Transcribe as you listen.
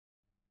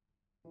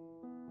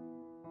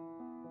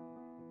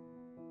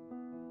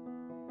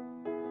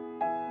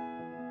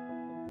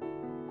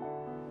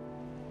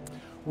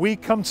we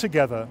come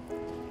together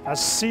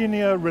as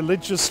senior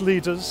religious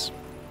leaders,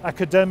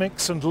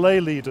 academics and lay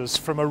leaders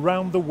from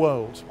around the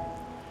world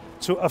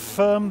to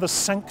affirm the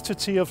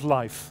sanctity of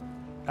life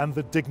and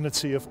the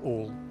dignity of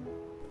all.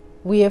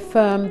 We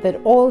affirm that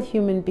all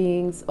human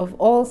beings of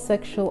all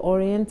sexual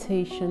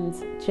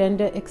orientations,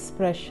 gender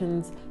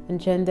expressions, and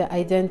gender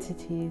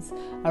identities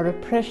are a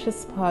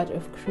precious part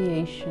of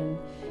creation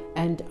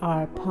and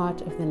are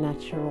part of the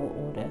natural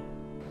order.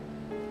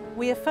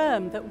 We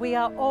affirm that we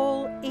are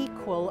all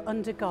equal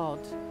under God,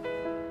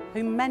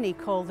 whom many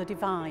call the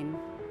divine,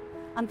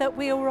 and that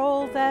we are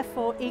all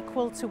therefore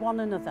equal to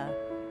one another.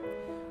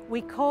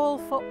 We call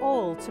for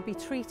all to be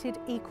treated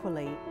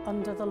equally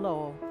under the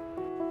law.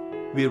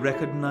 We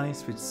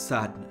recognize with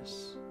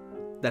sadness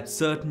that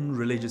certain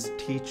religious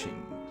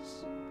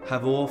teachings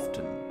have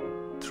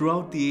often,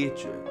 throughout the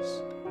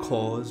ages,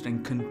 caused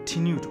and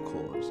continue to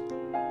cause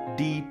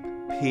deep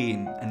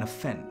pain and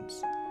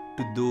offense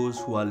to those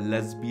who are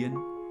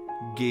lesbian,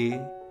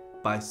 gay,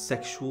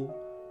 bisexual,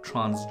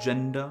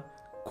 transgender,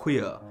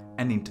 queer,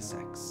 and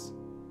intersex.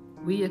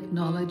 We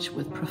acknowledge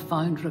with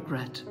profound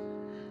regret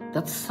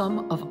that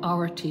some of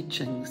our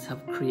teachings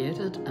have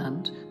created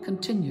and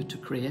continue to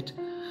create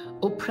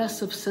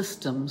oppressive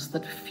systems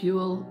that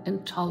fuel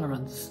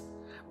intolerance,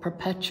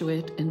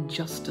 perpetuate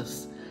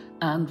injustice,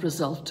 and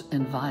result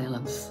in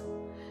violence.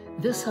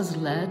 This has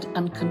led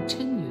and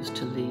continues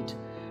to lead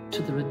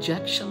to the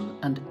rejection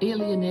and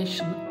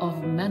alienation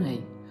of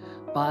many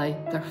by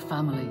their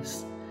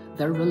families,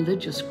 their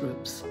religious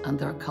groups, and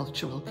their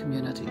cultural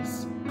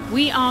communities.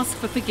 We ask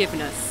for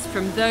forgiveness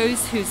from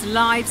those whose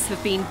lives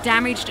have been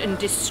damaged and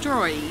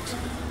destroyed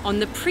on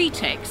the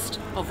pretext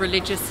of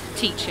religious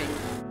teaching.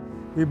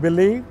 We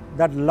believe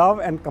that love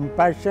and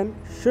compassion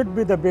should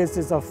be the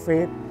basis of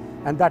faith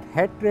and that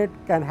hatred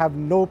can have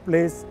no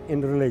place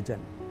in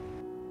religion.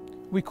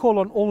 We call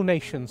on all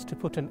nations to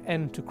put an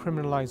end to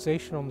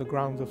criminalization on the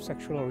grounds of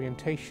sexual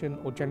orientation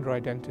or gender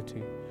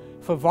identity,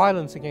 for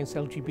violence against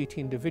LGBT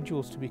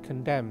individuals to be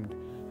condemned,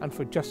 and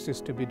for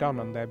justice to be done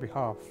on their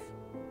behalf.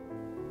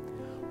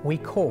 We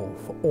call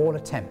for all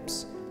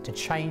attempts to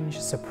change,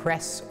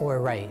 suppress or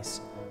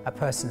erase a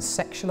person's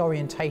sexual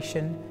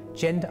orientation,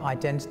 gender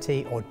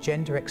identity or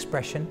gender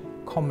expression,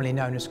 commonly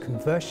known as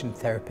conversion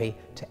therapy,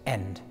 to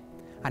end,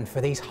 and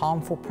for these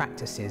harmful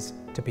practices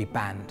to be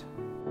banned.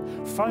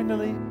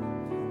 Finally,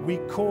 we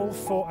call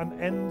for an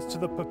end to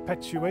the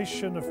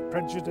perpetuation of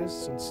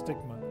prejudice and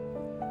stigma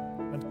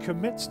and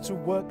commit to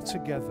work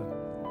together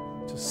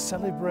to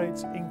celebrate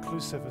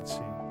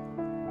inclusivity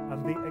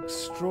and the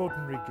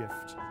extraordinary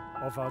gift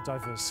of our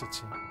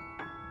diversity.